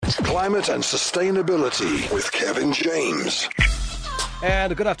Climate and sustainability with Kevin James.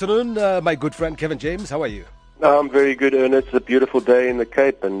 And good afternoon, my good friend Kevin James. How are you? I'm very good, Ernest. It's a beautiful day in the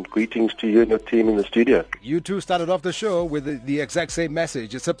Cape, and greetings to you and your team in the studio. You two started off the show with the exact same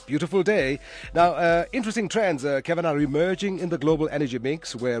message. It's a beautiful day. Now, interesting trends, Kevin, are emerging in the global energy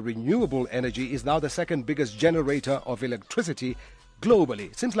mix, where renewable energy is now the second biggest generator of electricity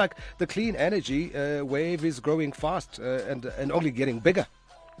globally. It seems like the clean energy wave is growing fast and only getting bigger.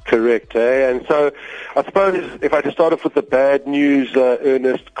 Correct, And so I suppose if I just start off with the bad news,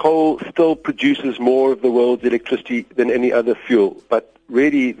 Ernest, coal still produces more of the world's electricity than any other fuel. But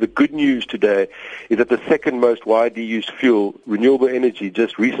really the good news today is that the second most widely used fuel, renewable energy,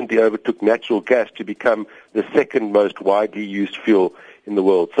 just recently overtook natural gas to become the second most widely used fuel in the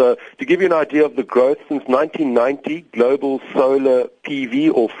world. So to give you an idea of the growth, since 1990, global solar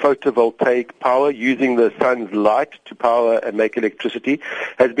PV or photovoltaic power using the sun's light to power and make electricity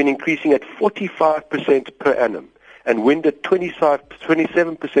has been increasing at 45% per annum, and wind at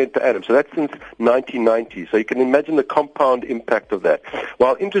 27% per annum. So that's since 1990. So you can imagine the compound impact of that.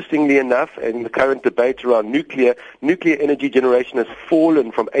 While interestingly enough, in the current debate around nuclear energy generation has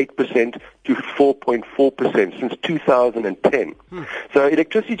fallen from 8% to 4.4% since 2010. So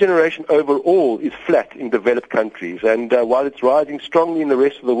electricity generation overall is flat in developed countries. And while it's rising strongly in the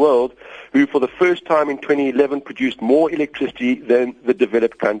rest of the world, who for the first time in 2011 produced more electricity than the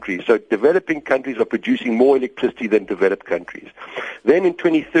developed countries. So developing countries are producing more electricity than developed countries. Then in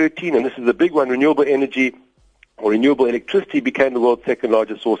 2013, and this is the big one, renewable energy or renewable electricity became the world's second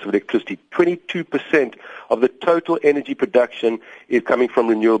largest source of electricity. 22% of the total energy production is coming from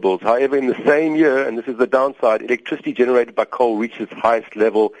renewables. However, in the same year, and this is the downside, electricity generated by coal reached its highest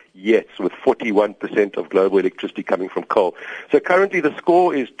level yet, with 41% of global electricity coming from coal. So currently the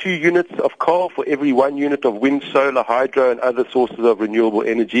score is 2 units of coal for every 1 unit of wind, solar, hydro, and other sources of renewable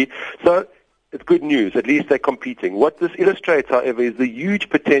energy. So it's good news. At least they're competing. What this illustrates, however, is the huge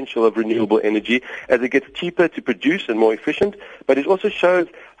potential of renewable energy as it gets cheaper to produce and more efficient, but it also shows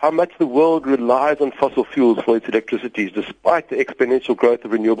how much the world relies on fossil fuels for its electricity, despite the exponential growth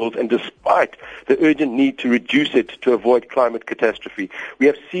of renewables and despite the urgent need to reduce it to avoid climate catastrophe. We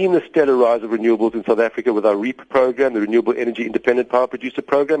have seen the stellar rise of renewables in South Africa with our REAP program, the Renewable Energy Independent Power Producer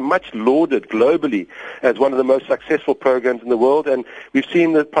program, much lauded globally as one of the most successful programs in the world, and we've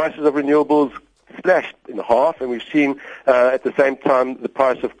seen the prices of renewables slashed in half, and we've seen at the same time the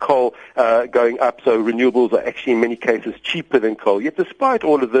price of coal going up, so renewables are actually in many cases cheaper than coal. Yet despite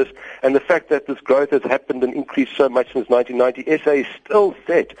all of this and the fact that this growth has happened and increased so much since 1990, SA is still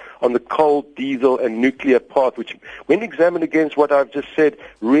set on the coal, diesel and nuclear path, which when examined against what I've just said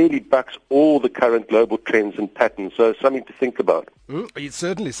really bucks all the current global trends and patterns. So something to think about. It's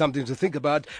certainly something to think about.